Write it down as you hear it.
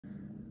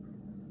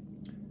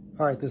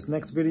All right, this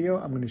next video,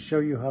 I'm going to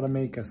show you how to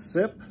make a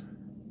SIP.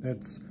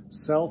 That's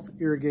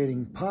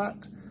self-irrigating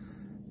pot.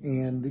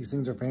 And these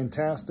things are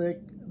fantastic.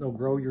 They'll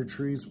grow your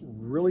trees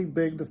really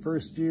big the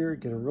first year,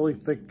 get a really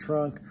thick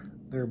trunk.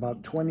 They're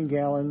about 20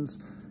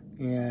 gallons.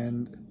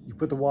 And you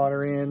put the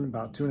water in,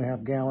 about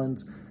 2.5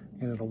 gallons,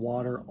 and it'll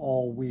water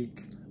all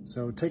week.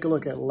 So take a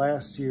look at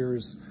last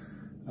year's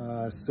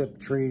SIP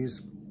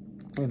trees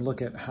and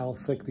look at how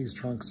thick these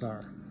trunks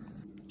are.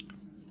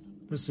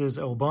 This is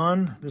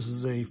Aubon. This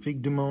is a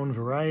Fig du Monde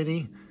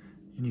variety,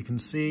 and you can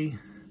see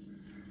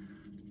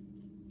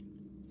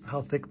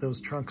how thick those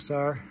trunks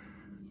are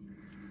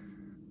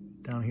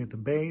down here at the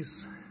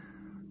base.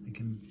 I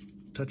can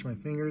touch my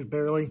fingers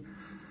barely,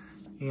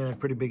 and I have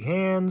pretty big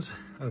hands.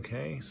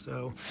 Okay,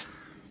 so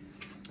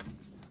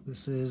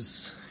this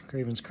is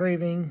Craven's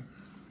Craving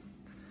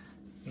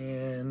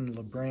and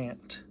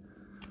Lebrant.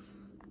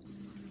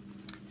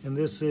 And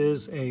this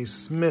is a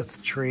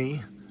Smith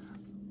tree.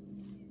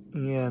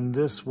 And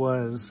this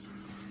was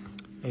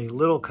a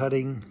little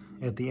cutting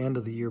at the end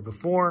of the year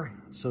before,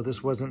 so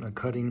this wasn't a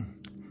cutting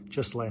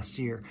just last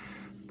year.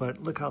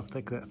 But look how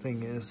thick that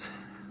thing is.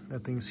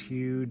 That thing's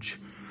huge.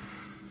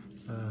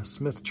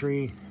 Smith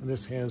tree.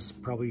 This has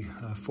probably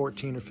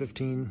 14 or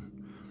 15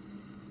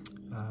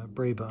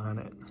 Braba on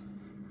it.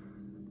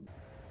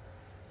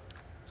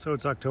 So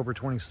it's October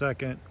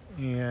 22nd,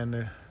 and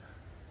a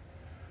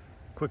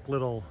quick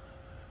little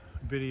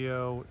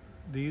video.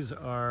 These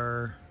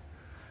are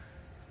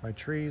my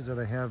trees that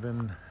I have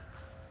in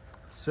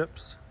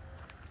SIPs,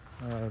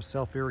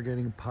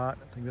 self-irrigating pot.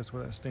 I think that's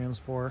what that stands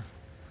for.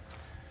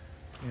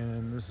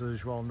 And this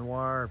is Joie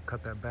Noir. I've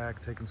cut that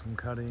back, taken some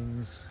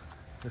cuttings.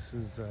 This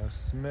is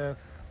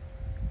Smith.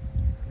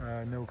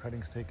 No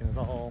cuttings taken at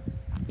all.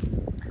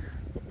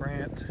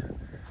 Lebrant.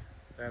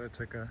 That I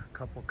took a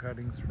couple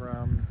cuttings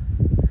from.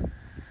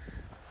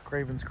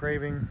 Craven's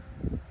Craving.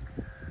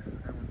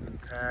 That one's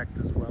intact,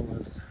 as well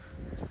as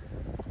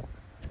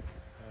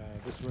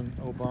this one,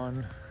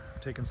 Aubon.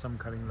 Taken some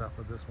cuttings off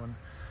of this one,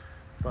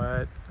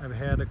 but I've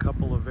had a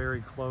couple of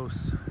very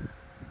close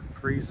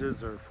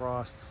freezes or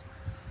frosts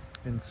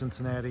in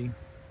Cincinnati,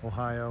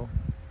 Ohio.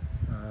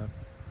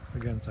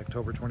 Again, it's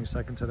October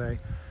 22nd today,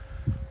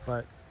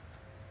 but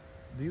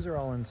these are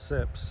all in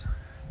SIPs,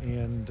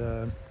 and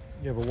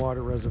you have a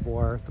water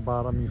reservoir at the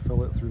bottom. You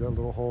fill it through that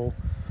little hole,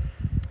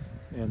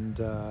 and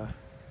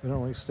it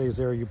only stays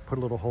there. You put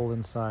a little hole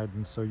inside,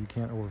 and so you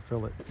can't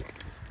overfill it.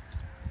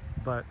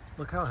 But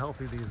look how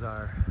healthy these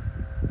are.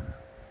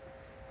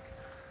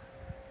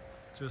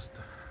 Just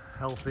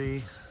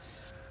healthy,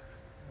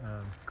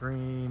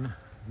 green,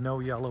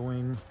 no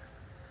yellowing.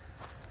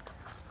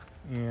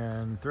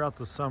 And throughout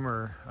the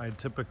summer, I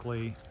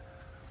typically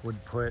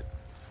would put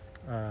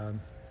a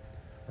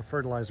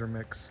fertilizer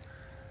mix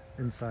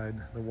inside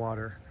the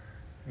water.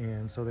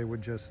 And so they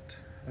would just,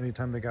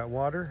 anytime they got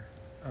water,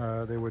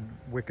 they would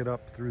wick it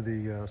up through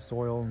the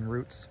soil, and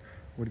roots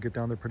would get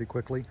down there pretty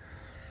quickly.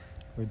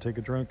 They'd take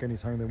a drink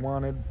anytime they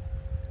wanted.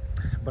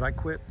 But I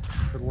quit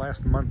for the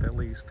last month at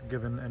least,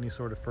 given any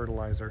sort of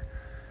fertilizer.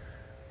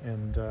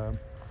 And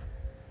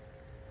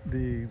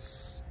the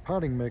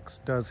potting mix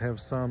does have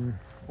some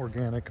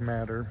organic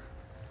matter,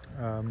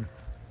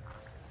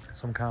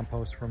 some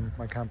compost from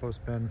my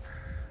compost bin,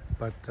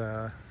 but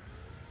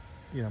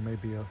you know,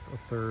 maybe a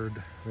third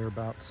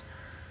thereabouts.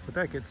 But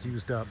that gets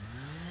used up.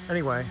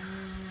 Anyway,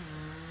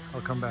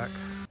 I'll come back.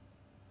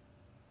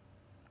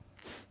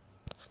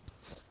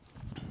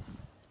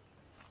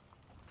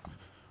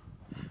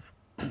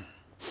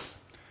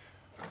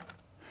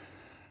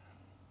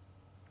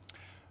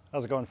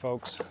 How's it going,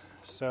 folks?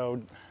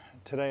 So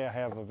today I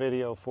have a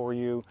video for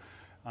you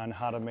on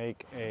how to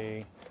make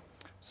a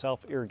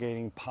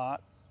self-irrigating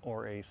pot,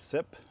 or a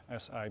SIP,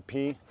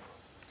 S-I-P.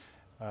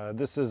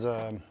 This is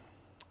a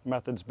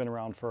method that's been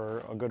around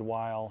for a good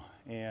while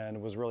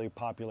and was really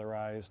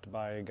popularized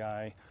by a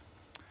guy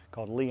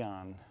called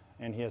Leon.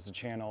 And he has a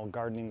channel,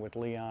 Gardening with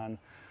Leon,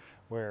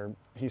 where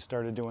he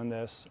started doing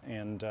this.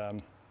 And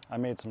I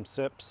made some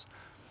SIPs,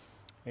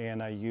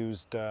 and I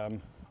used a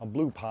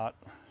blue pot.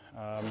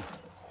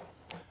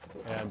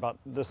 And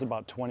this is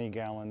about 20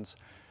 gallons.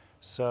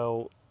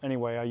 So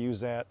anyway, I use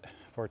that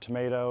for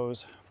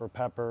tomatoes, for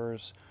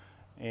peppers,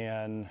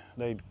 and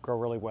they grow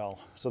really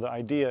well. So the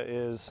idea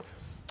is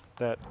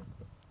that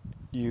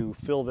you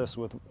fill this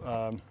with,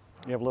 you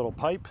have a little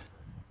pipe,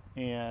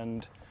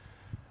 and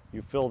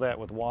you fill that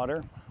with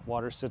water.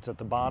 Water sits at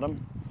the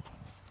bottom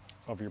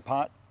of your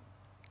pot.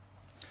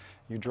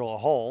 You drill a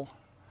hole,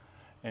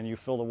 and you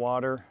fill the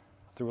water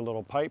through a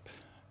little pipe,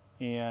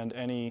 and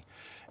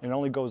it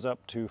only goes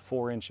up to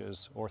 4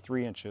 inches or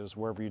 3 inches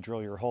wherever you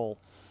drill your hole,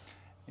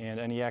 and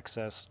any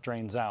excess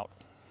drains out.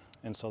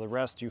 And so the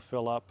rest you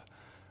fill up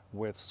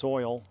with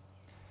soil,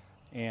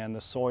 and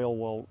the soil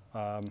will,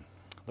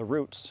 the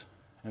roots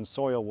and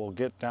soil will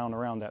get down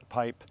around that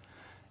pipe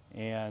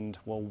and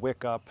will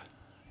wick up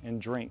and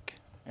drink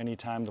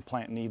anytime the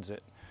plant needs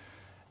it.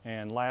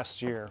 And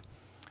last year,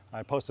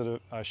 I posted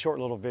a short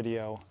little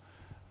video.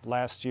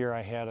 Last year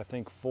I had, I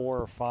think, 4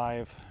 or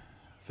 5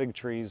 fig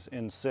trees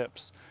in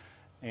SIPs,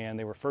 and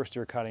they were first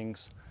year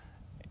cuttings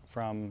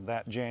from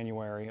that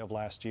January of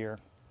last year.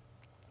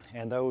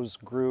 And those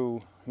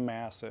grew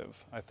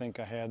massive. I think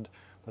I had,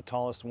 the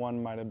tallest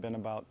one might have been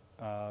about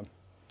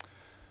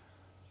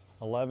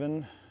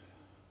 11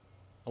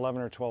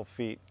 or 12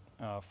 feet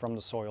from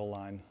the soil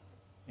line.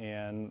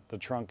 And the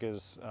trunk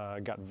is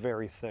got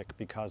very thick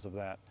because of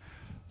that.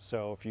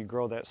 So if you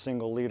grow that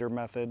single leader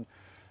method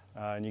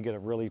and you get a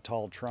really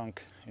tall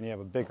trunk and you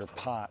have a bigger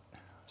pot,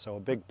 so a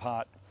big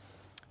pot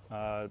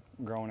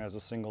grown as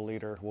a single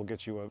leader will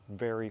get you a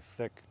very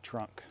thick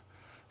trunk.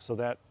 So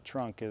that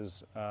trunk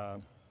is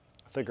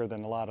thicker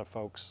than a lot of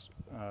folks,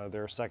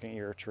 their second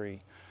year tree.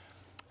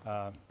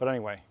 But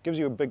anyway, gives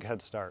you a big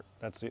head start.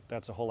 That's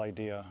the whole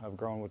idea of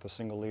growing with a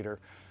single leader,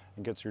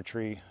 and gets your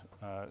tree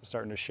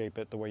starting to shape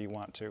it the way you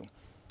want to,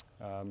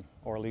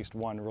 or at least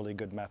one really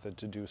good method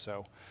to do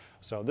so.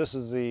 So this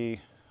is the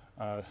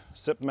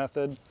SIP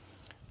method.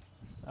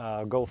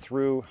 Go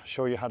through,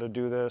 show you how to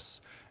do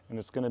this, and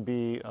it's going to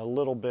be a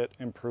little bit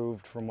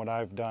improved from what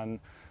I've done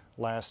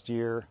last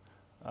year.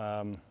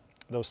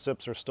 Those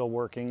SIPs are still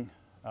working.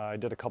 I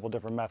did a couple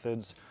different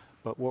methods,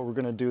 but what we're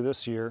going to do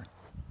this year,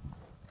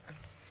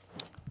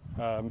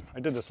 I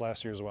did this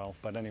last year as well,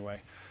 but anyway,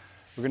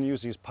 we're going to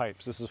use these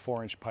pipes. This is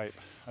 4-inch pipe.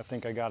 I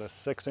think I got a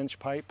 6-inch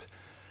pipe,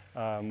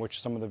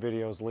 which some of the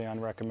videos Leon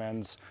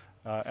recommends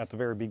at the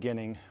very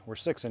beginning were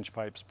 6-inch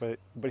pipes, but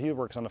he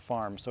works on a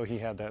farm, so he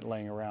had that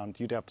laying around.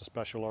 You'd have to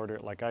special order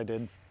it like I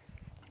did,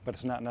 but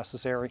it's not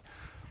necessary.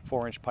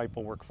 4-inch pipe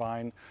will work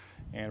fine.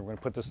 And we're going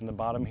to put this in the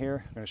bottom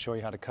here. I'm going to show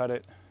you how to cut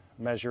it,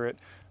 measure it,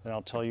 and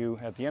I'll tell you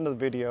at the end of the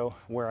video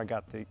where I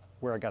got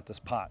this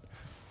pot.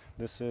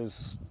 This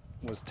was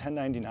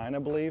 $10.99, I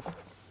believe,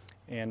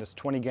 and it's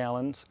 20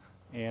 gallons,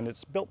 and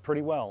it's built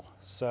pretty well.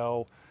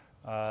 So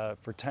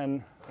for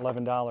 $10,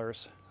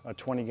 $11, a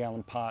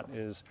 20-gallon pot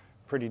is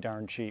pretty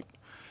darn cheap.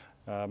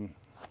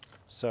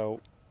 So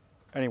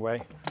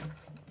anyway,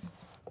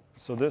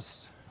 so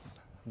this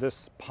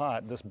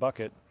pot, this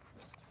bucket,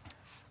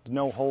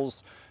 no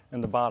holes in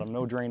the bottom,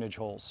 no drainage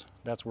holes.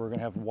 That's where we're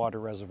gonna have water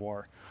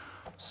reservoir.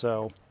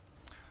 So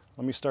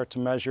let me start to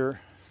measure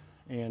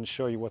and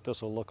show you what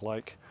this will look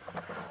like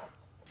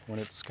when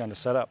it's kind of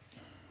set up.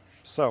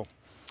 So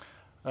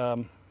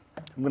I'm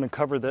going to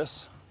cover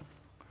this,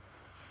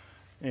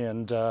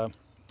 and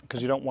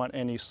because you don't want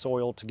any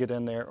soil to get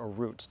in there or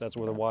roots. That's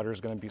where the water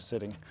is going to be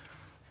sitting.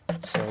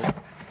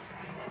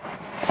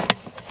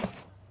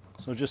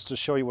 So just to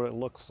show you what it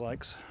looks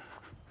like.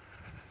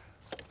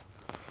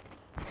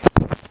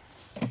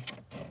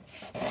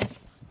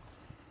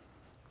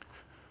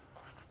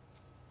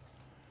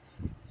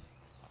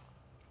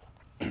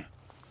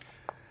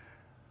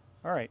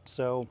 All right,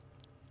 so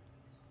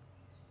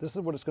this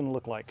is what it's going to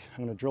look like.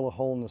 I'm going to drill a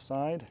hole in the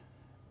side,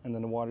 and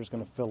then the water is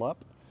going to fill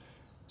up.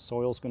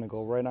 Soil's going to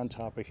go right on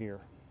top of here.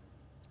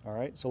 All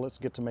right, so let's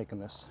get to making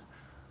this.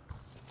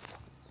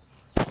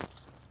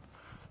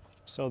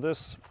 So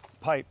this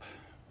pipe,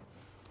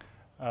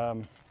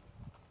 so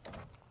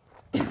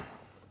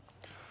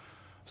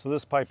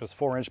this pipe is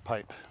 4-inch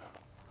pipe.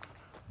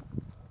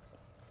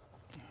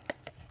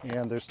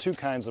 And there's two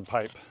kinds of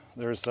pipe.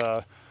 There's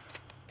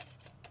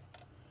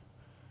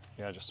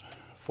just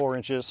 4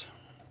 inches.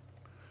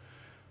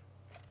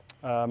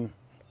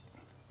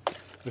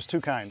 There's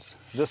two kinds.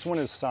 This one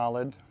is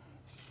solid,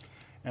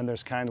 and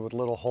there's kind with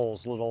little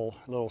holes,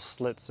 little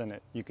slits in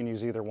it. You can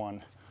use either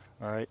one.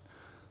 All right.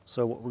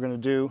 So what we're going to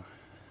do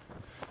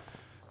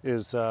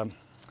is, well,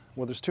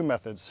 there's two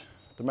methods.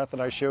 The method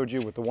I showed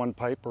you with the one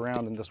pipe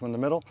around and this one in the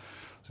middle.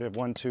 So we have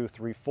 1, 2,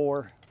 3,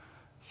 4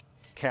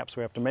 caps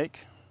we have to make.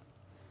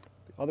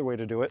 The other way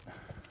to do it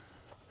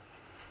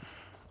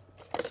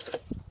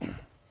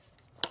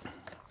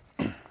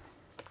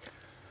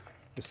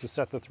is to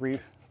set the three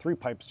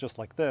pipes just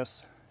like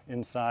this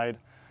inside,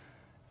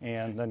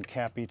 and then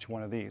cap each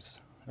one of these.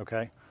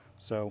 Okay,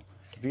 so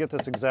if you get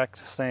this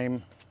exact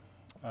same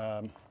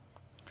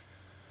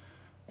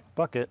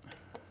bucket,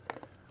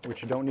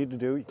 which you don't need to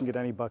do, you can get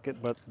any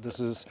bucket, but this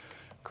is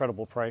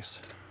incredible price.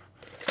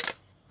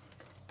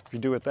 If you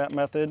do it that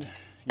method,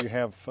 you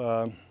have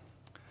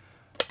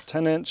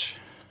 10-inch,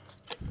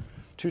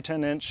 two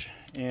 10-inch,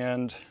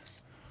 and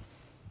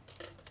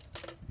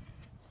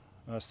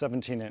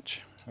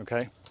 17-inch.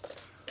 Okay,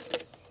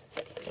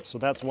 so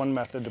that's one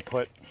method to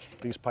put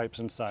these pipes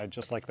inside,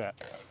 just like that.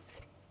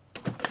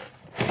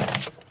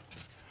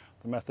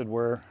 The method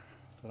that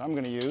I'm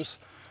going to use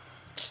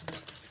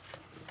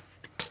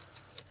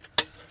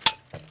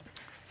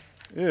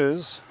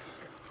is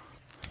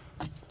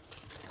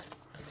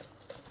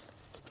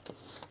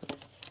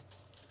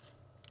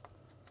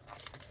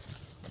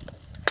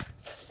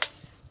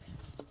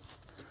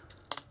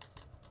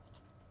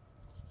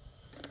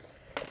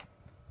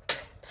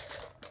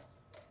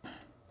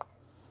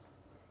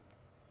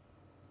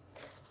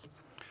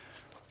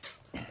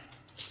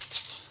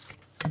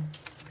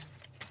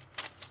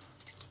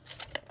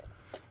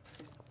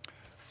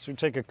so you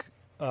take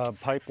a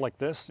pipe like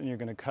this, and you're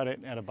going to cut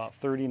it at about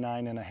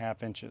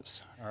 39.5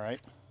 inches. All right.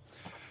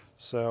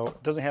 So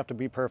it doesn't have to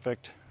be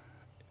perfect.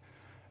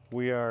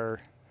 We are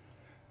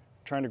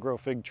trying to grow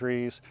fig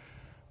trees.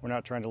 We're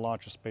not trying to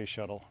launch a space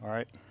shuttle, all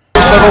right?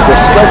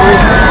 Discovery,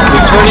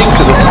 returning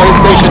to the space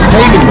station,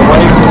 paving the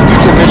way for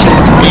future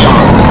missions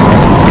beyond.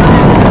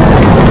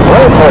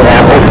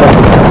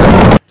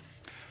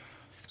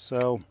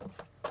 So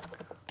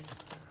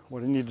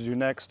what I need to do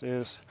next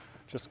is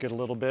just get a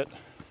little bit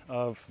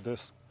of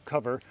this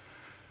cover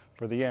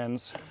for the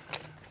ends.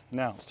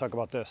 Now let's talk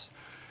about this.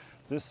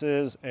 This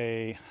is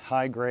a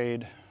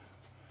high-grade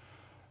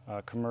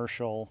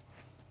commercial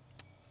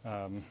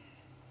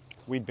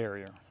weed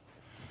barrier.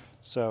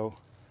 So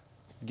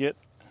get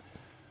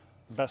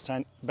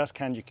the best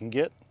kind you can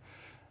get.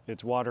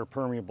 It's water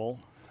permeable,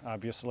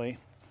 obviously,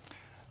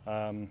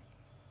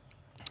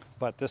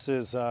 but this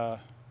is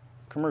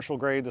commercial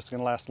grade. This is going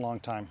to last a long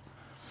time.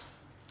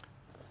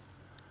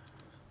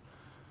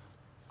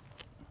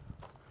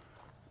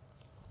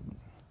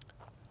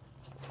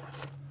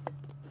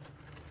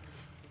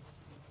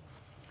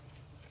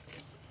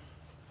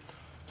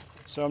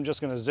 So I'm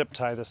just going to zip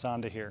tie this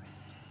onto here,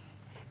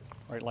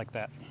 right like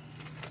that.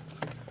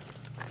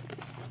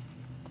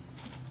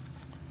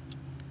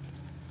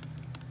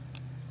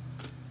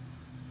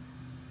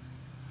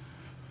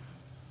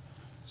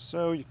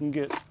 So you can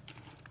get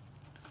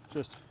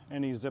just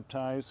any zip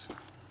ties.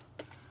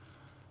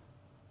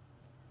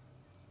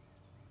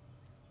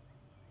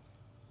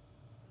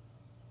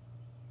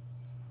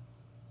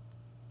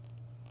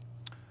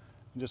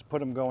 And just put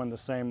them going the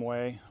same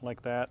way,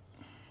 like that.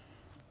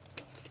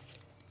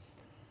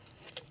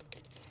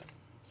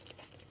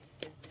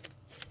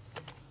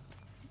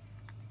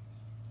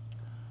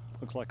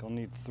 Looks like I'll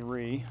need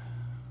 3.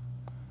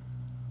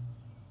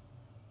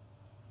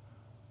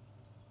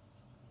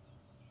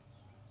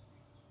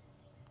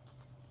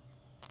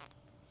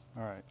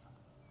 All right,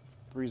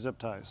 3 zip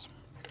ties.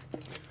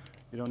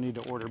 You don't need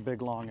to order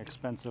big, long,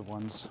 expensive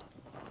ones.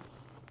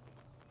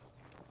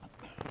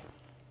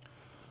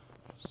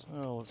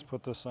 So let's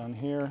put this on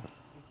here.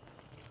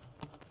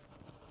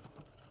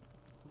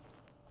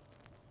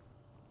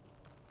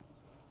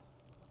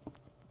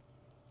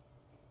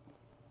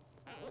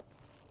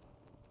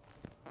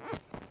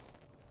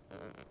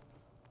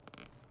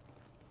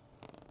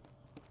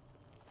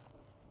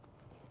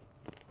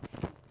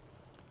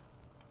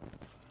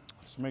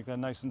 So make that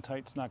nice and tight,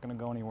 it's not going to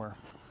go anywhere.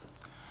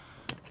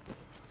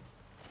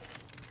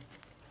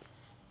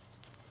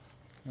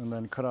 And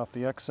then cut off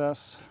the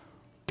excess.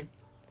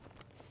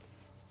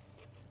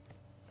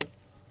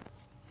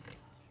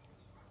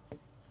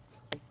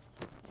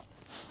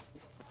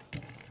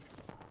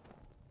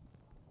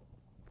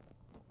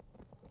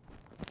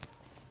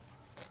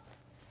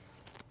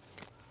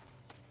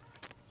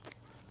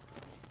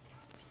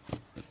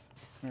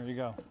 There you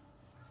go.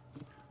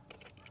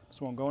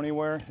 This won't go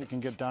anywhere. It can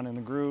get down in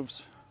the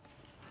grooves.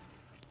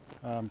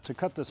 To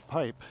cut this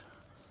pipe,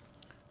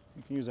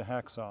 you can use a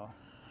hacksaw.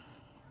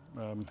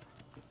 You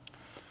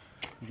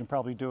can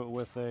probably do it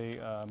with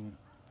a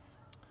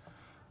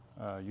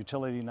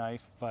utility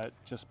knife, but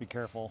just be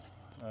careful.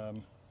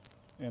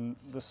 And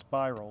the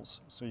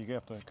spirals, so you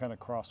have to kind of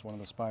cross one of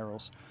the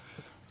spirals.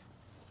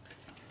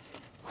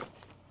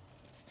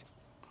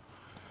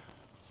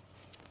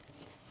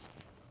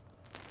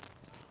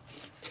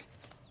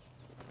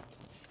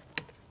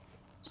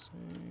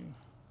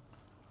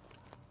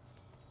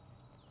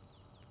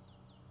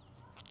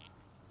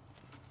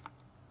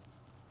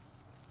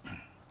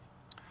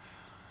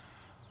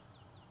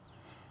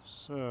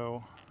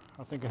 So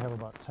I think I have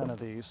about 10 of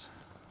these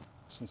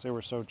since they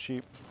were so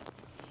cheap.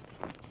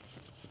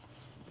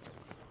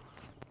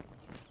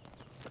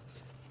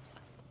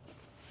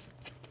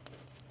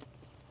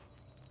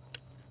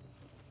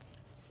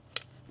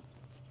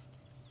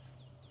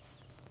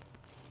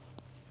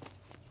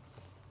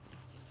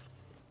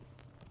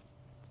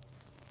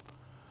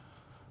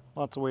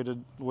 Lots of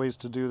ways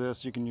to do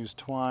this. You can use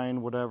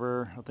twine,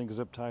 whatever. I think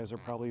zip ties are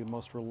probably the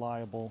most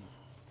reliable.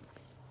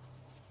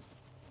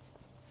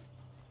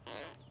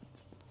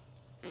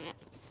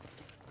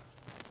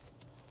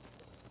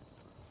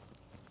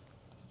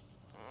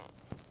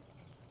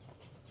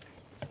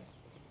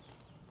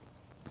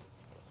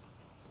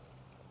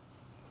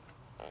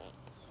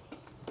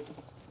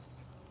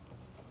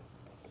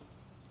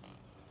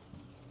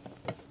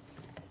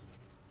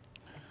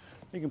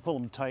 You can pull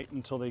them tight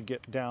until they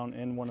get down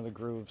in one of the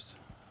grooves,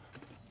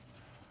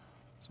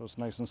 so it's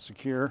nice and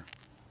secure.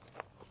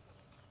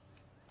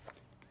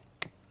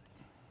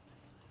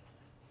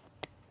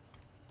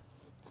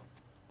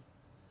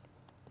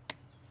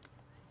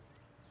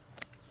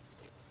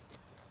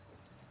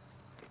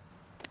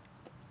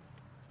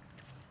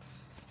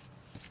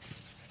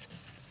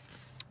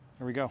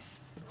 There we go.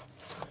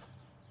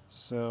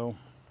 So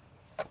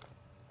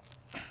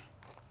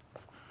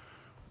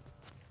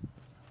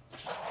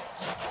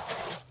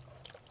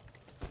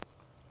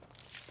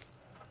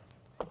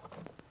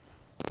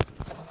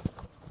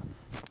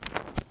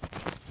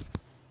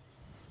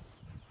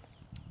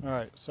all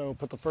right, so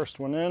put the first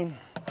one in.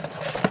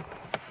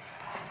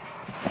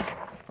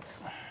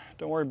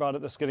 Don't worry about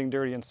it, this getting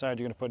dirty inside.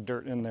 You're going to put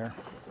dirt in there.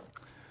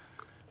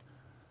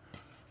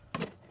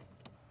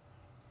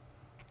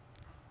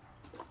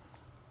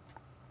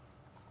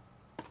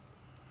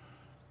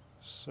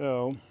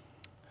 So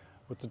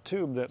with the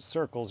tube that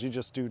circles,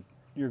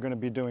 you're going to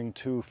be doing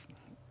two,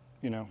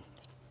 you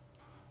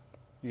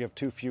have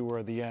too fewer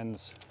of the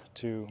ends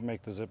to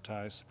make the zip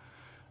ties.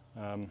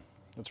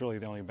 That's really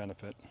the only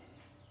benefit.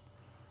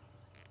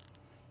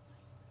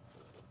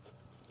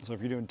 So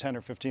if you're doing 10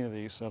 or 15 of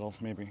these, that'll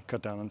maybe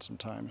cut down on some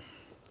time.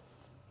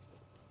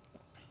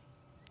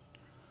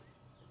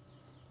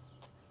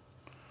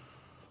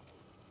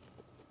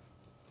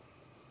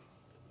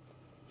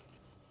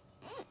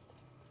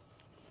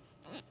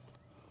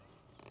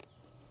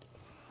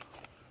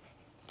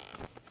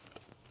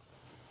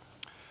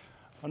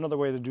 Another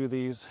way to do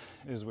these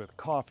is with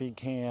coffee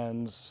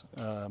cans,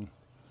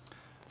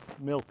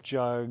 milk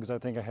jugs. I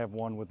think I have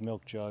one with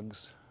milk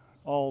jugs.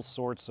 All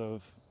sorts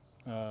of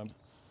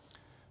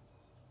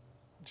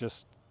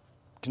just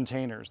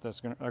containers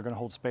that are going to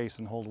hold space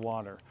and hold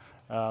water.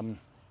 And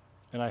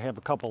I have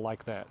a couple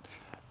like that.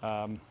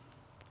 I'm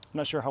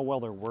not sure how well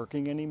they're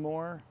working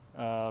anymore.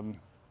 I've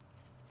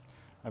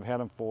had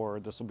them for,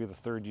 this will be the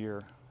 3rd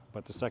year,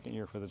 but the 2nd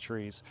year for the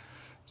trees.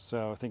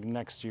 So I think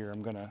next year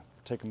I'm going to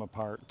take them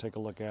apart, take a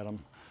look at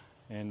them,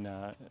 and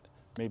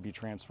maybe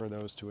transfer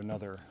those to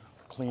another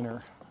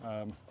cleaner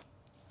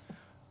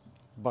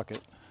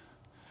bucket.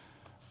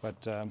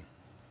 But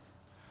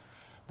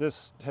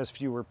this has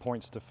fewer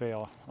points to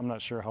fail. I'm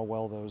not sure how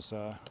well those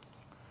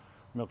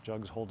milk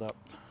jugs hold up.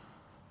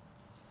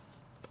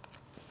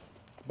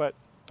 But,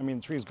 I mean,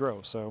 trees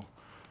grow, so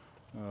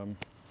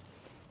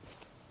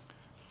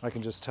I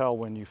can just tell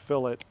when you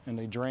fill it and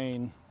they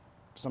drain.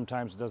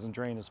 Sometimes it doesn't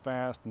drain as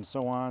fast and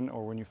so on,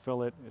 or when you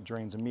fill it, it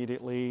drains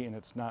immediately and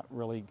it's not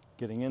really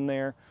getting in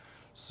there.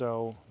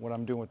 So what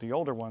I'm doing with the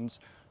older ones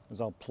is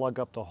I'll plug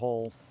up the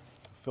hole,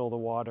 fill the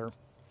water,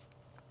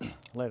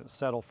 let it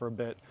settle for a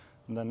bit,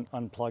 and then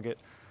unplug it,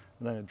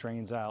 and then it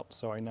drains out,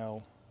 so I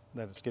know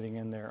that it's getting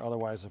in there.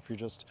 Otherwise, if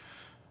you're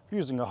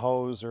using a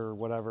hose or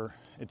whatever,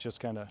 it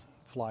just kind of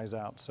flies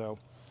out. So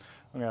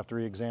I'm gonna have to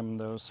re-examine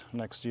those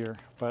next year,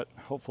 but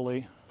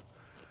hopefully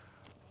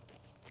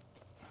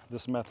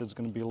this method's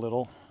going to be a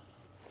little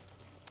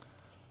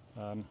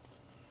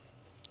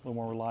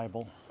more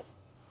reliable.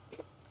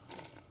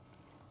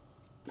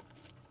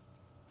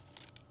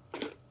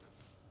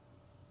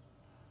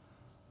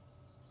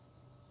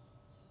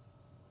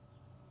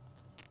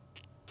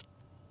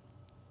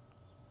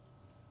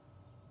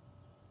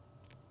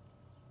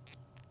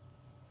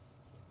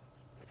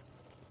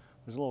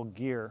 There's a little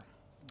gear.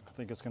 I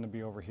think it's going to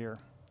be over here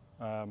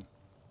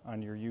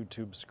on your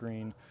YouTube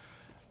screen.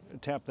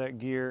 Tap that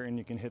gear and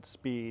you can hit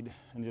speed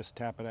and just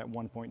tap it at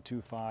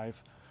 1.25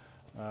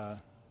 so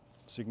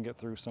you can get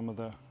through some of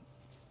the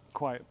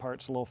quiet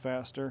parts a little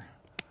faster.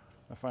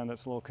 I find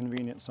that's a little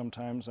convenient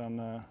sometimes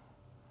on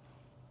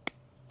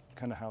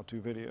kind of how-to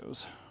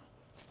videos.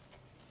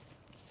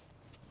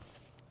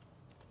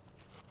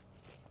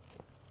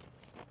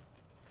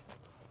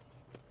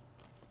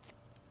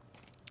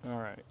 All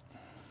right,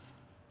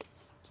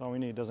 that's all we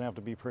need. Doesn't have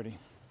to be pretty.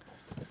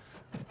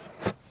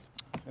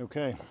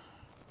 Okay.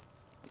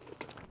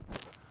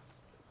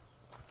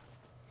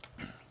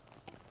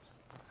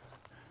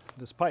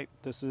 This pipe,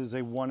 this is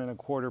a 1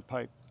 1/4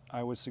 pipe.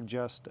 I would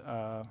suggest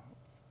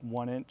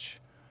 1 inch.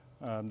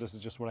 This is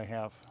just what I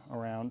have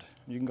around.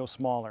 You can go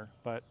smaller,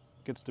 but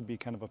it gets to be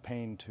kind of a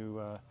pain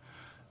to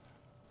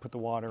put the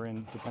water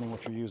in depending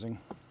what you're using.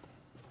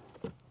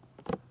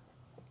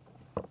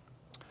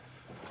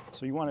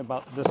 So you want it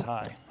about this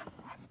high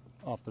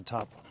off the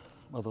top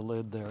of the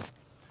lid there.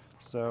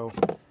 So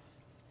you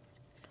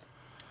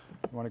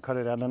want to cut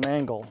it at an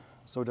angle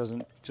so it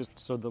doesn't, just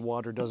so the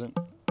water doesn't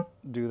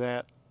do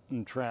that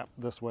and trap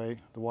this way.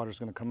 The water's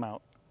going to come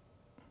out.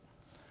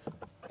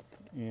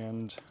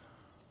 And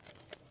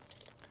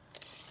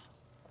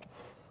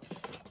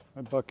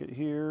my bucket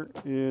here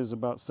is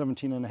about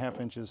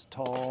 17.5 inches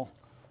tall.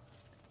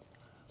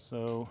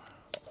 So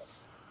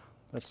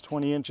that's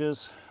 20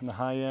 inches in the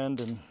high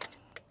end and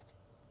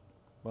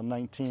well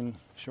 19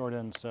 short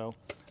end, so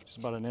just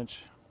about an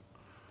inch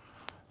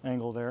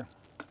angle there.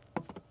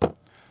 All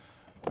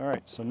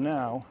right, so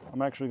now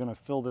I'm actually going to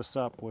fill this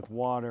up with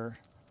water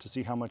to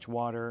see how much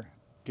water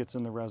gets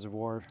in the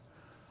reservoir.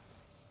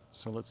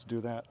 So let's do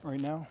that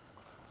right now.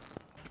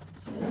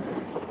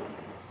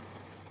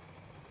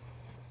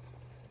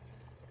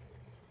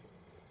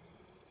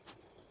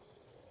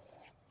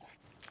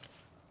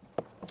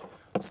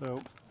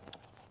 So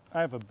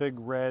I have a big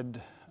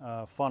red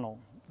funnel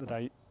that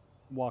I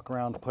walk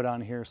around, put on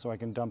here so I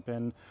can dump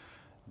in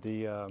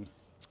the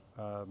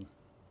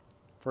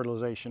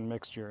fertilization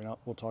mixture, and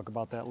we'll talk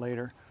about that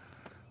later.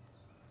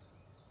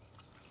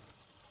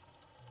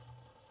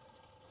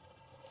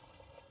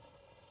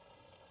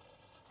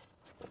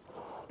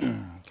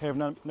 Okay,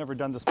 I've never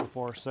done this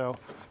before, so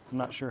I'm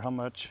not sure how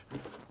much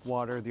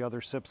water the other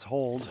sips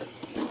hold.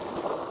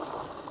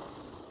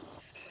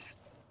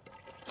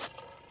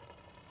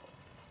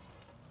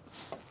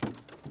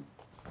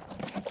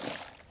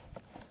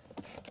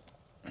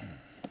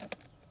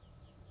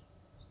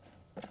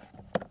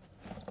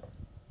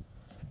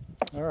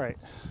 All right.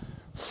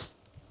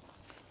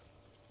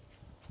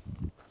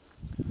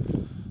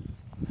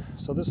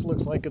 So this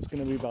looks like it's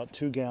going to be about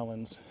 2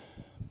 gallons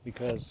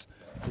because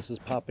this is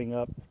popping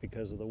up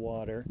because of the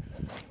water,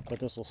 but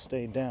this will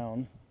stay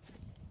down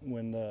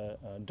when the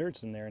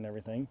dirt's in there and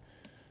everything.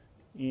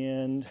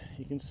 And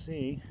you can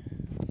see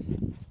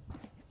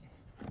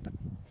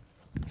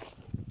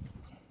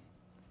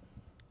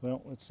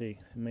well, let's see,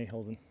 it may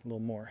hold a little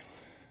more.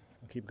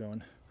 I'll keep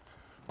going.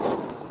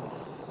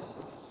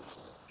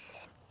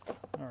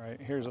 All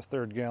right, here's a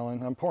 1/3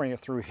 gallon. I'm pouring it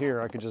through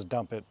here. I could just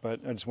dump it, but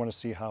I just want to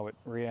see how it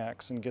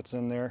reacts and gets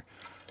in there,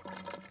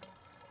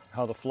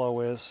 how the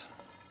flow is.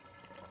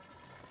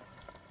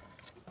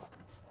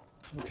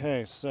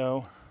 Okay,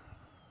 so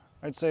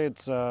I'd say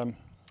it's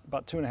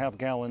about 2.5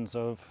 gallons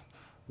of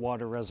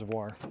water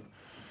reservoir.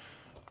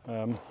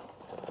 All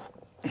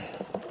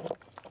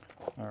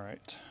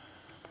right.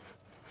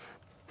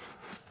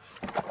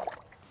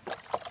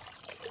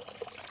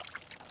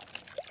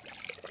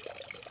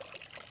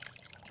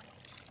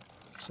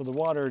 So the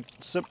water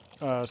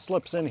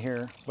slips in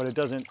here, but it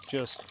doesn't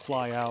just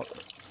fly out.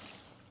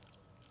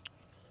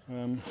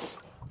 All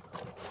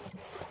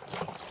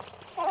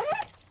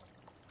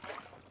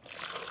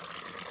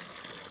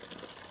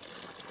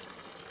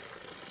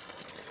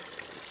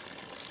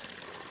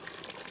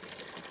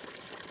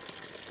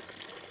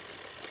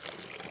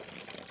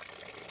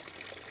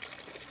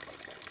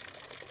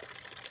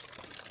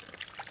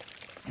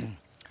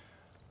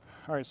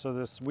right, so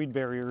this weed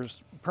barrier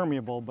is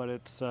permeable, but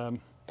it's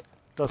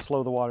does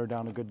slow the water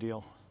down a good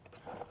deal.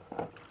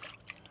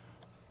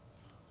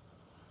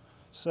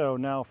 So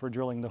now for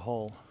drilling the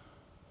hole.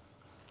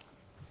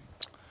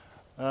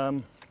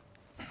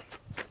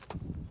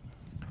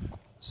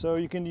 So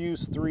you can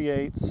use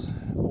 3/8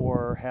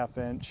 or 1/2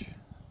 inch.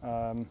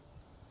 You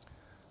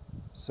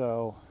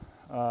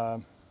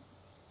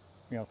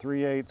know,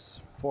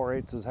 3/8,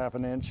 4/8 is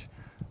 1/2 inch.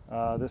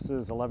 This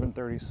is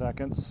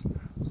 11/32,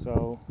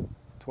 so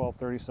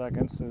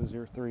 12/32 is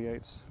your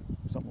 3/8,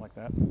 something like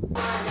that.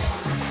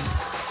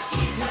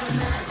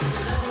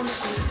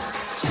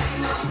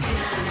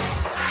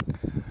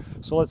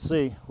 So let's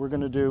see, we're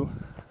going to do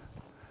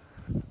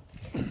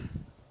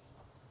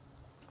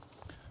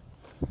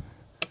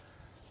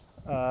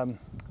um,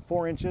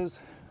 4 inches,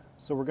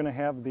 so we're going to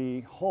have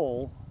the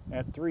hole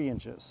at 3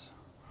 inches.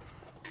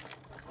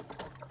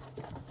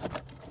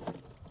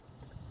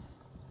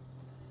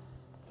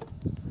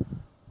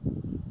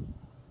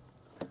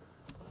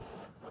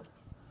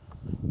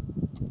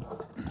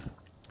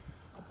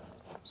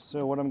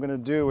 So what I'm going to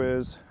do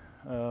is,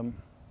 I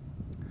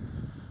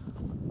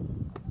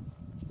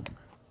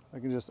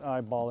can just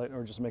eyeball it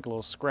or just make a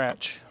little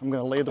scratch. I'm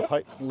going to lay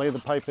the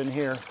pipe in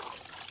here,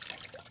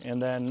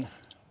 and then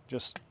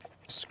just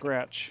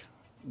scratch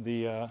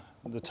the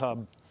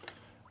tub,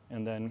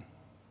 and then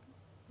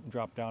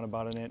drop down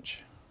about 1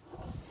 inch.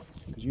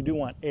 Because you do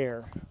want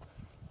air.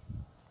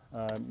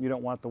 You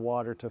don't want the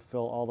water to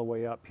fill all the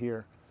way up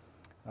here.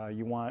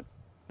 You want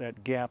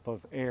that gap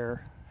of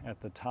air at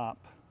the top.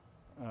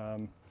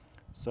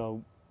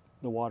 So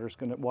the water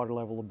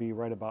level will be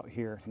right about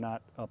here,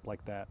 not up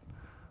like that.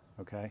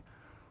 Okay,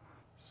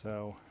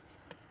 so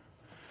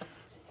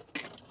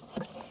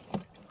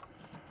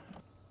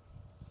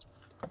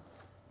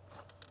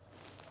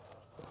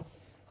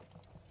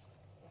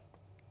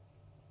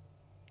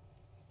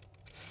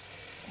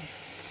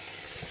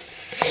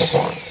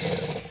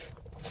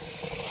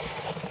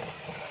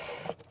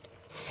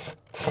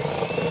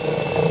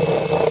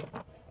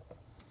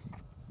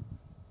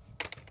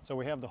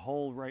we have the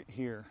hole right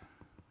here.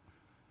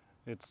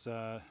 It's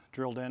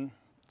drilled in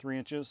 3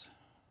 inches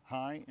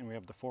high, and we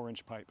have the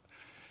 4-inch pipe.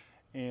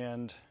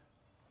 And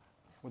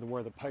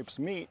where the pipes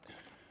meet,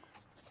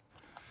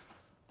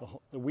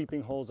 the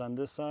weeping hole's on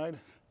this side,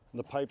 and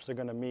the pipes are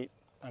going to meet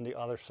on the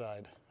other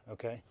side,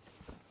 okay?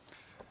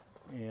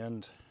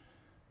 And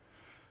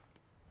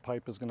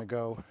pipe is going to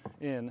go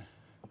in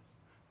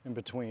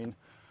between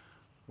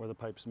where the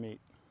pipes meet,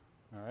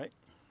 all right?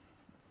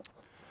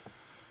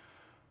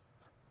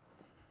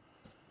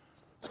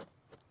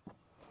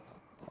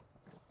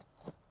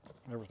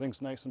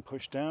 Everything's nice and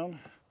pushed down,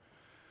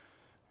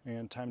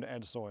 and time to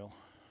add soil.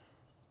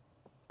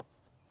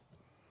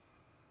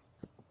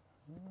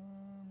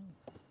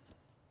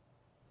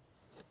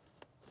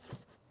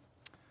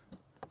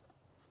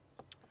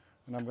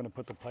 And I'm going to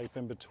put the pipe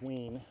in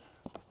between,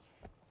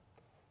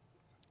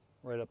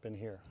 right up in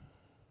here.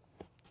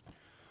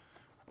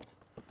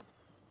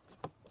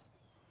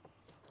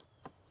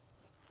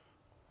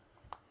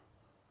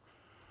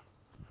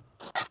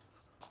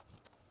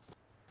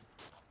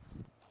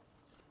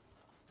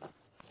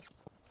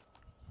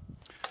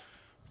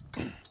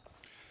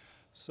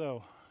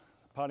 So,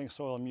 potting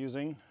soil I'm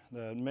using,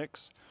 the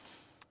mix,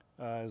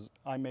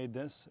 I made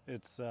this.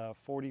 It's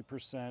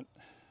 40%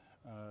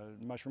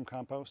 mushroom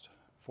compost,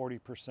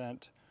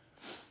 40%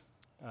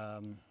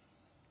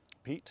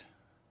 peat,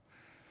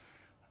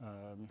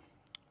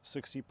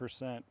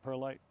 60%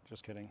 perlite,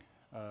 just kidding,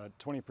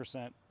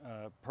 20%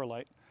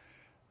 perlite,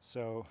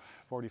 so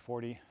 40,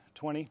 40,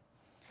 20,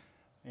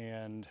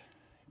 and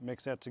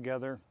mix that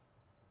together.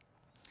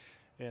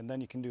 and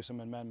then you can do some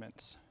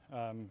amendments.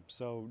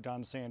 So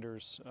Don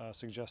Sanders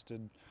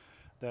suggested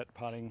that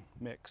potting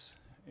mix,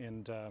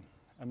 and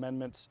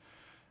amendments,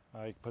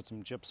 you can put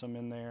some gypsum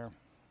in there.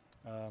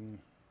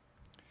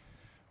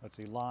 Let's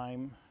see,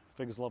 lime,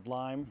 figs love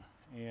lime,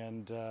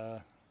 and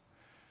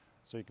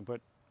so you can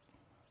put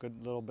a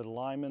good little bit of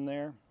lime in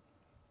there,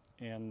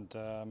 and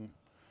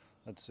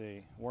let's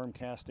see, worm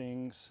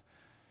castings,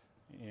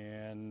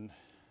 and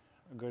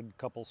a good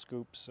couple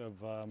scoops of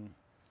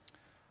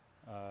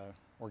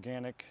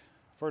organic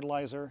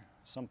fertilizer,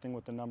 something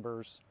with the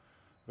numbers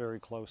very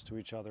close to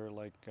each other,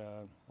 like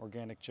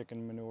organic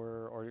chicken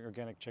manure or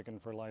organic chicken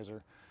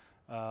fertilizer,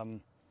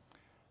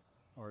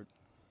 or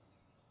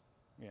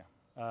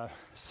yeah.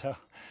 So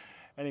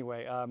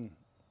anyway,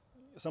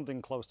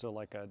 something close to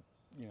like a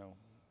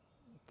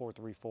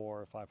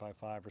 434 or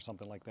 555 or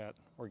something like that,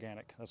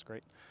 organic. That's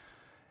great.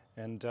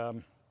 And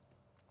it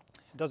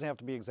doesn't have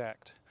to be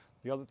exact.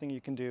 The other thing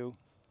you can do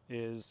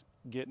is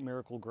get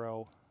Miracle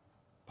Grow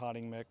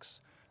potting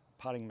mix,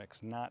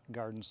 not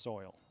garden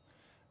soil,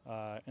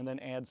 and then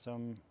add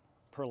some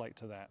perlite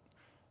to that.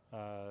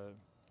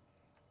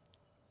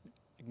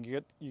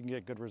 You can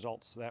get good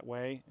results that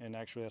way, and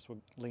actually that's what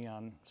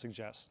Leon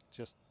suggests,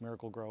 just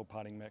Miracle Grow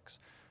potting mix.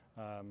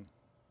 I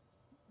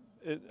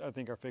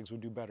think our figs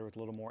would do better with a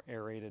little more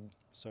aerated,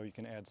 so you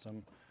can add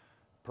some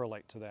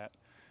perlite to that.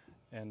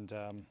 And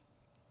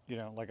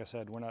like I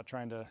said, we're not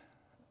trying to,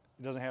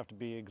 it doesn't have to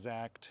be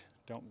exact.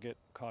 Don't get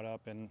caught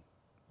up in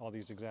all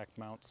these exact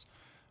amounts.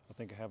 I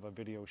think I have a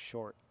video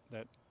short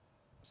that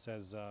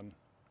says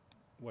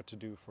what to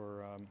do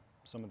for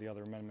some of the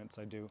other amendments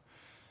I do.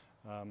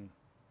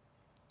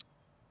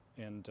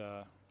 And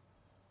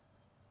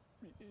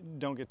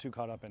don't get too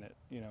caught up in it.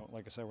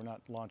 Like I said, we're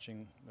not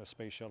launching a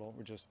space shuttle,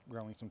 we're just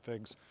growing some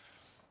figs.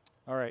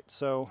 All right,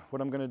 so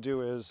what I'm gonna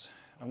do is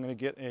I'm gonna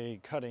get a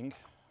cutting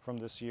from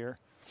this year,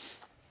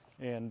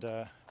 and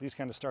these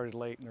kind of started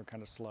late and they're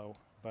kind of slow,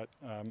 but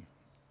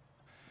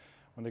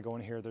when they go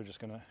in here, they're just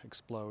gonna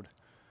explode.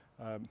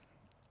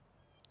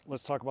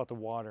 Let's talk about the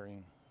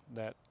watering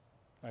that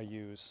I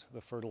use,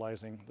 the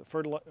fertilizing. The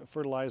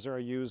fertilizer I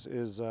use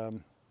is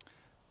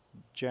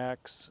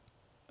Jack's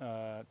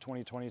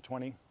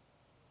 20-20-20,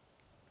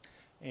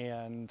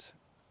 and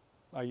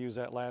I used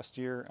that last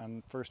year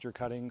on first year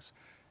cuttings,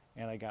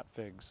 and I got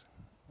figs.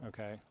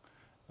 Okay,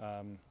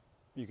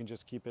 you can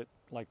just keep it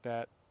like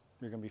that,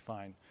 you're gonna be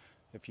fine.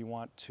 If you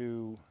want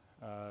to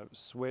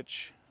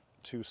switch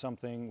to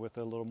something with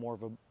a little more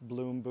of a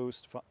bloom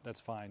boost, that's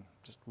fine.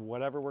 Just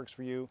whatever works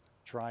for you,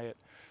 try it.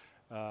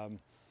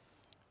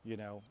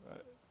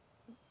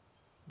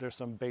 There's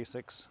some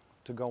basics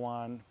to go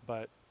on,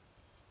 but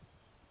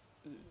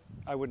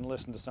I wouldn't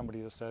listen to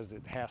somebody that says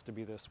it has to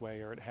be this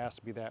way or it has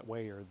to be that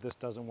way or this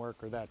doesn't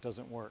work or that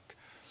doesn't work.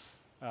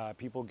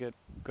 People get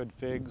good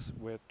figs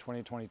with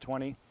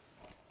 20-20-20,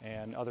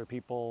 and other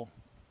people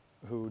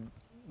who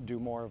do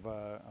more of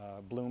a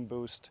bloom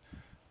boost,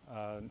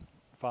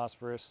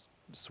 phosphorus,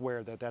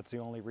 swear that that's the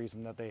only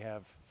reason that they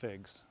have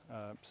figs.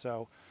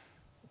 So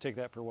take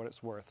that for what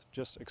it's worth.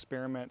 Just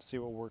experiment, see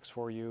what works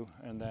for you,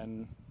 and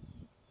then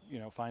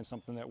find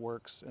something that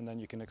works, and then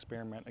you can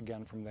experiment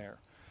again from there.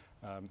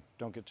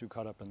 Don't get too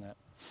caught up in that.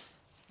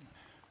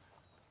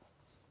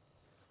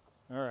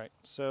 All right,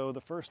 so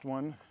the first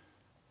one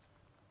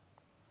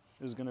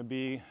is going to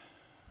be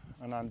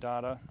an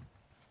Ondata.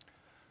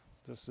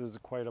 This is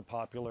quite a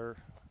popular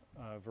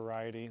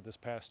variety this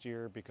past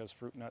year because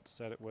Fruit Nuts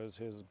said it was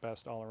his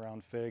best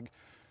all-around fig,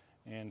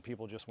 and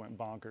people just went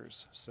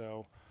bonkers.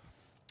 So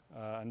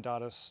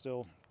Ondata's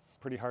still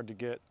pretty hard to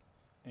get,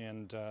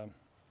 and I'm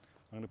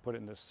going to put it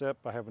in this sip.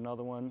 I have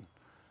another one,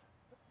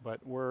 but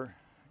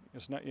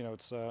it's not,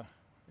 it's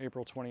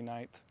April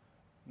 29th,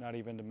 not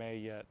even to May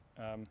yet.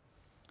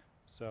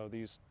 So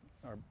these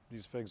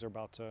figs are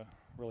about to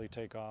really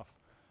take off,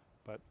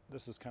 but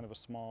this is kind of a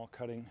small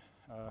cutting.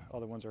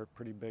 Other ones are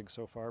pretty big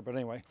so far, but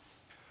anyway.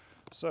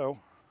 So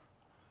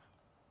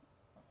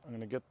I'm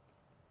going to get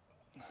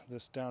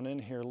this down in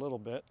here a little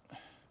bit,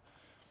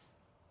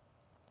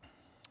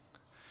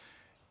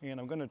 and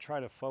I'm going to try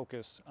to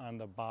focus on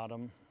the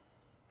bottom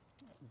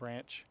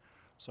branch.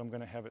 So I'm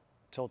going to have it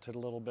tilted a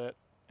little bit,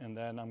 and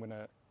then I'm going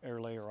to air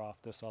layer off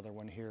this other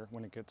one here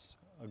when it gets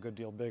a good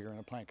deal bigger and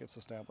a plant gets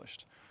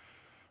established.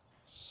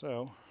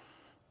 So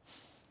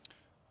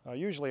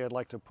usually I'd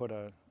like to put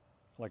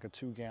like a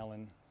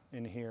 2-gallon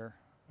in here,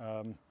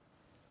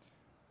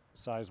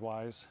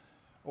 size-wise,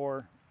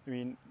 or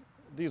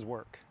these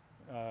work.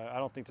 I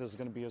don't think this is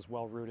going to be as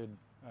well rooted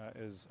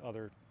as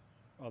other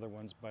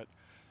ones, but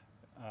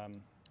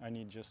I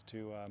need just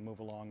to move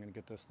along and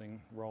get this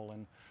thing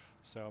rolling.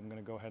 So I'm going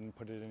to go ahead and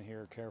put it in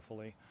here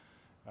carefully.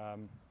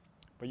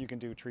 But you can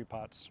do tree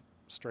pots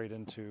straight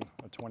into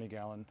a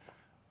 20-gallon.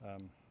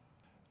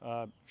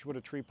 If you put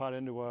a tree pot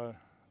into a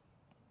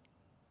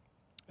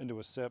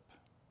sip,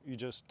 you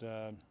just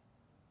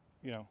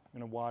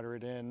water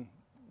it in,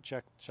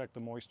 check the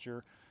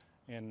moisture,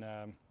 and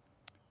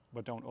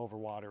but don't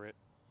overwater it.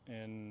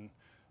 And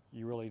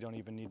you really don't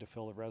even need to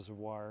fill the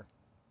reservoir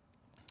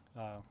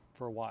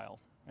for a while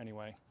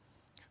anyway.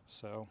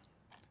 So,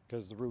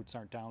 because the roots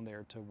aren't down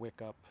there to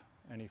wick up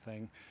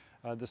anything.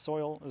 The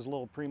soil is a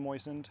little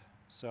pre-moistened,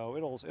 so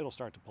it'll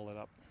start to pull it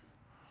up.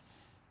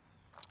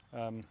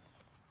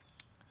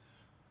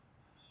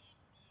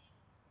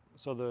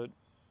 So the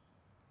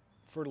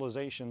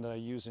fertilization that I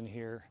use in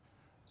here,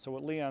 so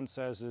what Leon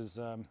says is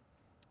you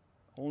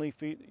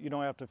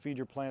don't have to feed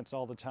your plants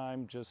all the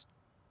time, just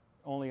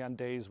only on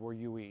days where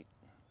you eat.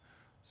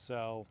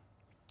 So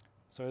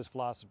his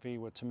philosophy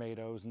with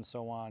tomatoes and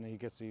so on, he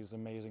gets these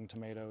amazing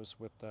tomatoes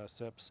with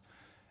sips,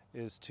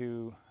 is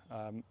to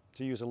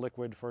use a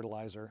liquid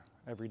fertilizer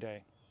every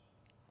day.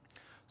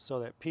 So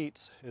that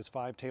Pete's is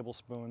 5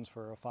 tablespoons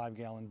for a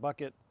 5-gallon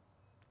bucket.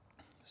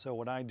 So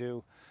what I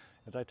do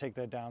is I take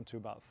that down to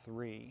about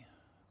 3.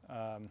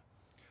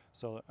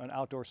 So an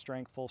outdoor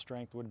strength, full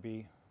strength would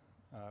be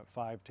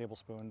 5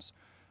 tablespoons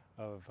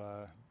of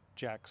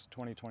Jack's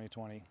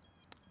 20-20-20.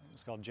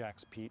 It's called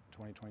Jack's Pete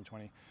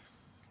 20-20-20.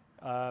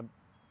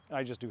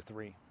 I just do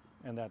 3,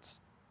 and that's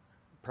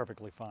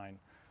perfectly fine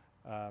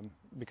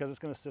because it's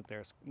going to sit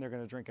there. They're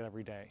going to drink it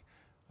every day.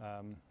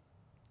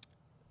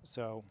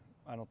 So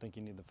I don't think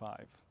you need the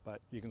 5, but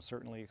you can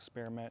certainly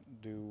experiment,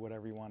 do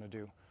whatever you want to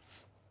do.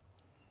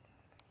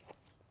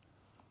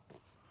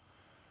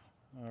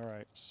 All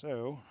right,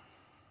 so,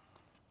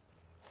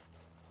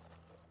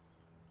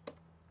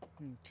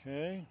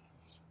 okay,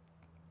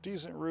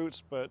 decent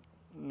roots, but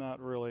not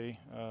really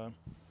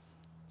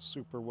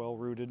super well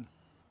rooted.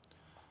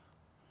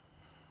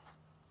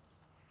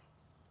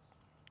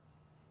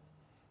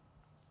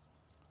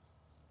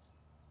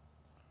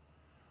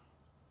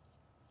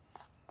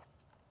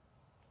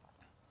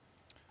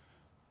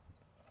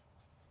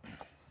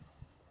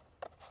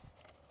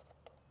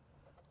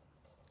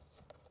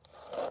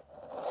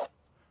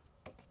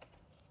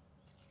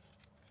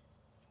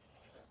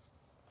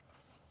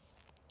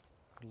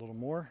 A little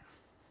more.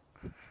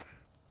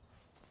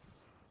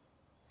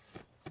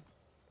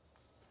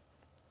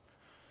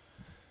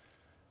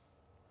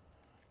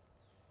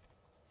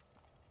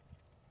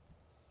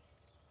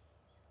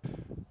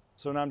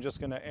 So now I'm just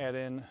going to add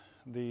in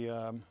the,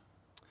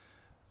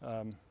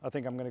 I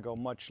think I'm going to go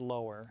much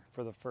lower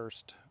for the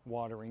first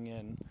watering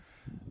in.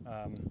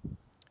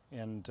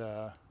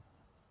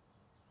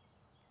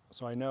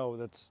 So I know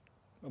that's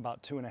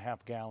about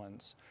 2.5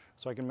 gallons.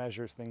 So I can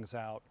measure things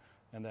out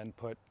and then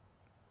put,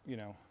 you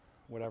know,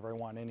 whatever I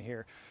want in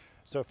here.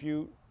 So if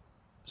you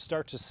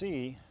start to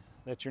see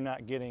that you're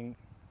not getting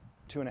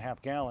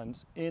 2.5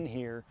 gallons in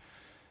here,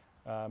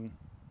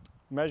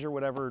 measure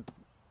whatever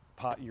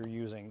pot you're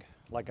using,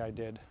 like I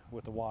did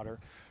with the water,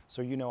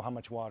 so you know how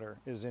much water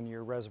is in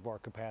your reservoir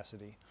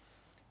capacity.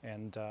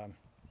 And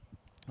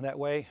that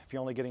way, if you're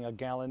only getting 1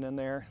 gallon in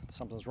there,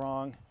 something's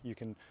wrong, you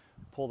can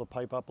pull the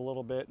pipe up a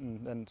little bit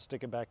and then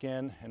stick it back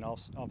in, and all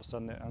of a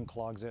sudden it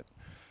unclogs it.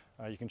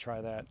 You can try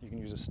that. You can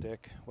use a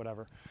stick,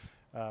 whatever.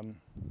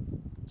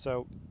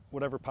 So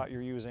whatever pot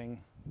you're using,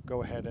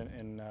 go ahead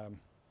and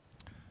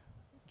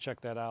check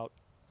that out.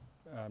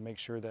 Make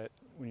sure that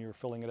when you're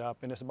filling it up,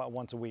 and it's about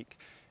once a week,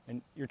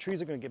 and your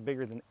trees are going to get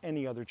bigger than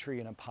any other tree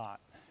in a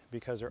pot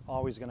because they're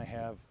always going to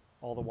have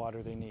all the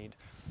water they need.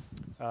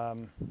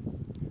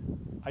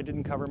 I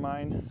didn't cover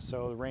mine,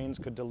 so the rains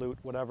could dilute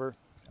whatever.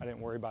 I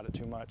didn't worry about it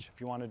too much. If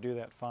you want to do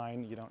that,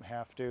 fine. You don't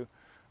have to.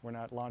 We're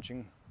not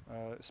launching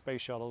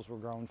space shuttles, we're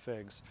growing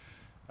figs.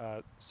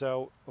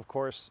 So, of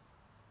course,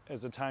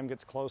 as the time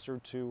gets closer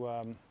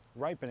to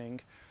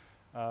ripening,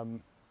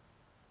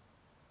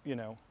 you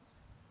know,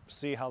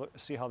 see how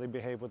they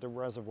behave with the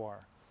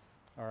reservoir.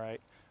 All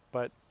right,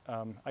 but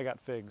I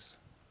got figs,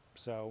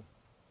 so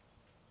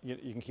you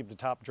can keep the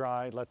top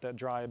dry, let that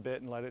dry a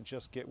bit, and let it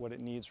just get what it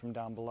needs from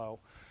down below.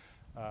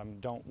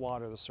 Don't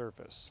water the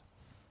surface,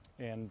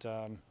 and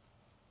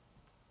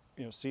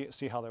you know,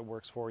 see how that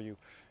works for you.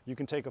 You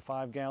can take a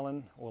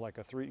 5-gallon or like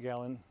a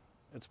 3-gallon.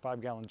 It's a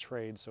 5-gallon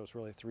trade, so it's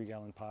really a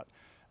 3-gallon pot,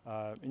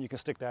 and you can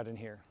stick that in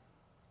here,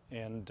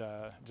 and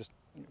just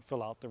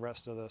fill out the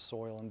rest of the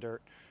soil and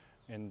dirt,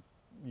 and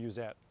use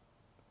that.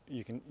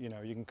 You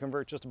can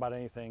convert just about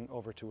anything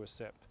over to a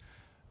sip.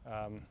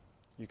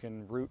 You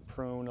can root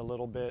prune a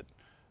little bit.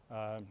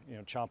 You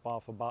know, chop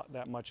off about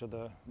that much of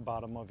the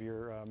bottom of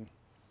your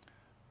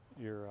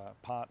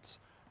pots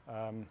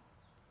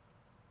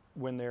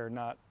when they're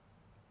not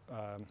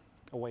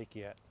awake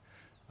yet.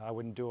 I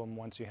wouldn't do them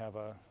once you have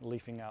a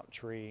leafing out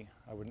tree.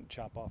 I wouldn't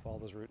chop off all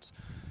those roots.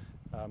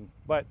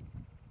 But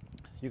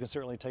you can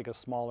certainly take a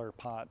smaller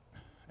pot,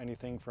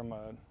 anything from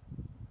a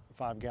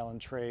 5-gallon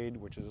trade,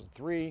 which is a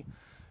 3,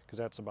 because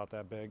that's about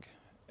that big,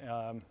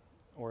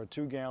 or a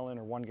 2-gallon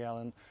or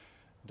 1-gallon,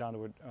 down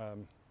to a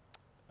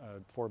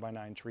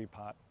 4x9 tree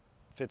pot.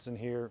 Fits in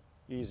here,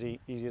 easy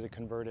to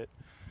convert it,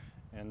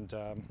 and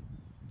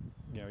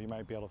you know, you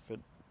might be able to fit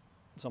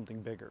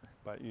something bigger,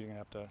 but you're gonna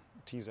have to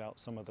tease out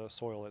some of the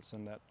soil that's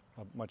in that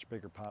much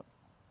bigger pot.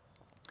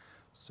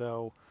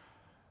 So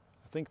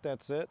I think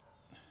that's it.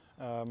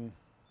 Oh,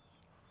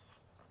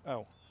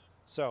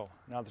 so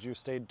now that you've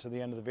stayed to the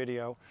end of the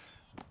video,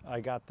 I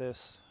got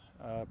this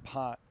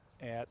pot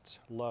at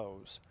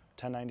Lowe's,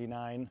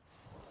 $10.99,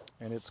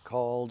 and it's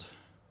called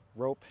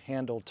rope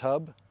handle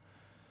tub,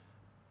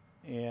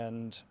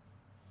 and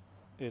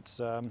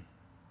it's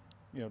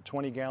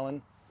 20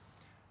 gallon,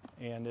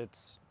 and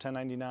it's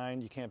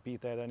 $10.99. You can't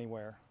beat that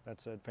anywhere.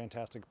 That's a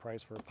fantastic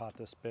price for a pot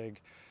this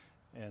big,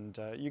 and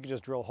you can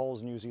just drill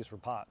holes and use these for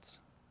pots,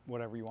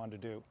 whatever you want to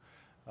do.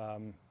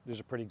 These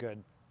are pretty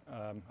good.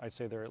 I'd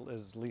say they're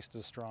at least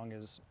as strong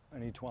as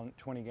any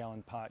 20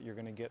 gallon pot you're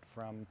going to get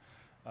from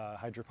a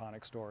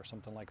hydroponic store or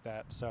something like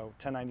that. So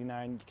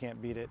 $10.99, you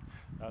can't beat it.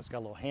 It's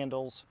got little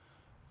handles,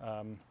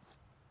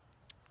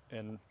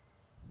 and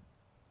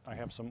I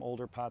have some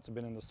older pots that have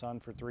been in the sun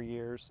for 3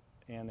 years,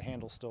 and the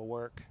handles still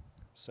work.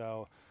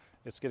 So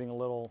it's getting a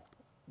little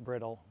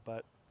brittle,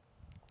 but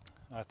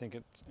I think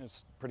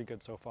it's pretty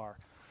good so far.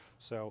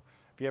 So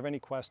if you have any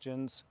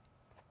questions,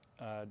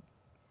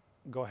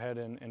 go ahead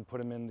and put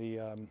them in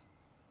the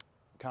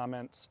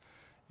comments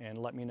and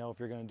let me know if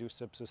you're going to do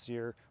SIPs this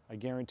year. I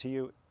guarantee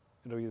you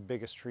it'll be the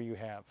biggest tree you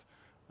have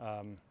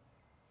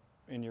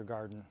in your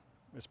garden,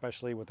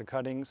 especially with the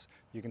cuttings.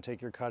 You can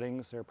take your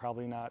cuttings, they're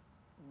probably not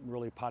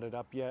really potted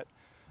up yet.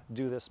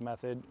 Do this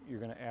method, you're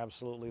going to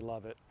absolutely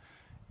love it.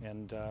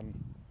 And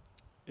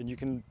you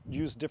can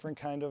use different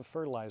kind of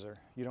fertilizer.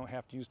 You don't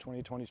have to use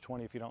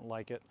 20-20-20 if you don't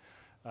like it.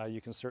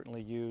 You can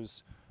certainly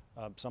use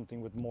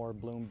something with more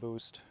bloom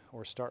boost,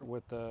 or start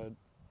with the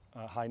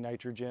high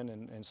nitrogen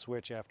and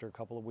switch after a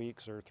couple of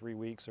weeks or 3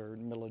 weeks or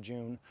middle of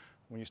June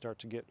when you start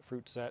to get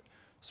fruit set,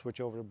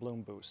 switch over to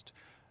bloom boost.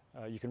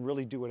 You can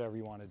really do whatever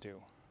you want to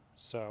do.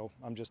 So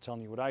I'm just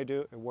telling you what I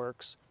do. It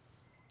works.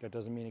 That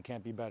doesn't mean it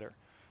can't be better.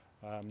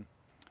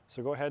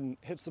 So go ahead and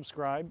hit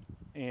subscribe,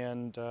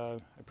 and I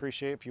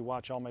appreciate if you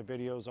watch all my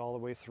videos all the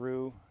way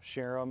through.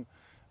 Share them.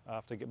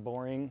 If they get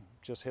boring,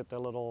 just hit the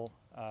little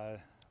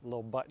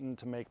button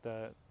to make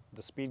the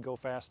speed go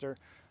faster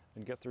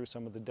and get through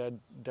some of the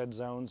dead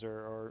zones,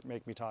 or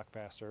make me talk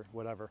faster,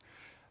 whatever.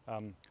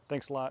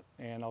 Thanks a lot,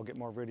 and I'll get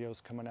more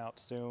videos coming out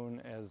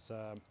soon as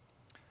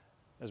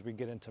we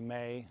get into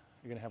May.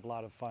 You're going to have a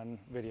lot of fun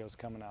videos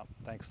coming out.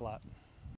 Thanks a lot.